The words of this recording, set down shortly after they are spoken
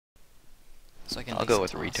so I can. I'll go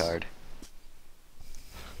with retard.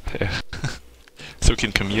 Yeah. So we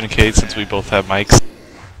can communicate since we both have mics.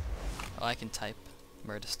 Oh, I can type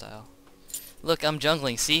murder style. Look, I'm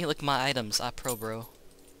jungling. See? Look at my items. Pro, bro.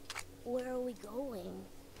 Where are we going?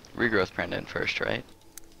 Regrowth Pendant first, right?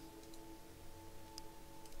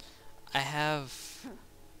 I have...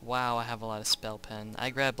 Wow, I have a lot of spell pen. I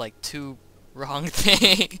grabbed like 2 wrong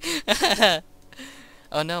things.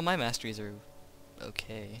 Oh no, my masteries are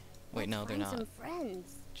okay. Wait, no, they're not.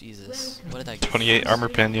 Jesus. What did I get? 28 armor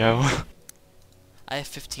pen, yo. I have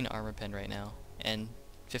 15 armor pen right now, and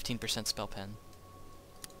 15% spell pen.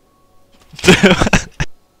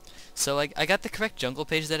 So I got the correct jungle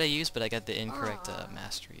page that I used, but I got the incorrect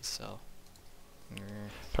masteries, so...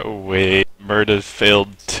 Oh wait, Murda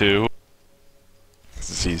failed too.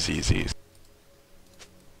 Z.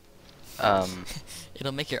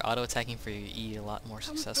 It'll make your auto-attacking for your E a lot more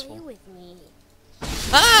successful. Play with me.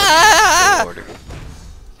 Ah! Order.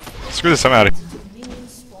 Screw this, I'm out of here.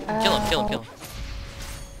 Kill him.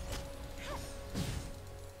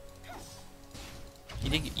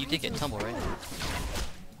 You did get tumble, right?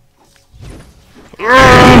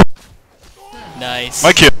 Nice.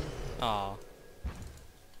 My kill. Aw.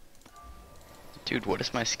 Dude, what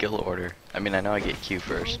is my skill order? I mean, I know I get Q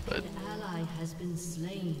first, but...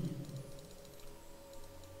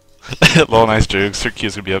 Lol, nice jokes. Her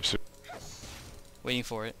Q's gonna be up soon. Waiting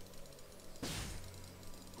for it.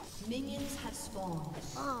 Minions have spawned.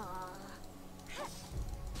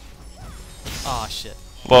 Aw, shit.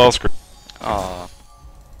 Lol, screw. Aw.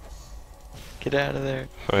 Get out of there.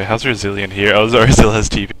 Oh, wait, how's Resilient here? Oh, Zara still has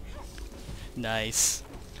TV. Nice.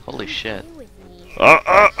 Holy shit.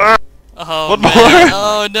 Oh, One man. more?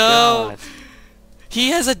 Oh, no. God.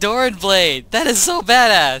 He has a Doran blade. That is so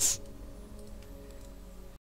badass.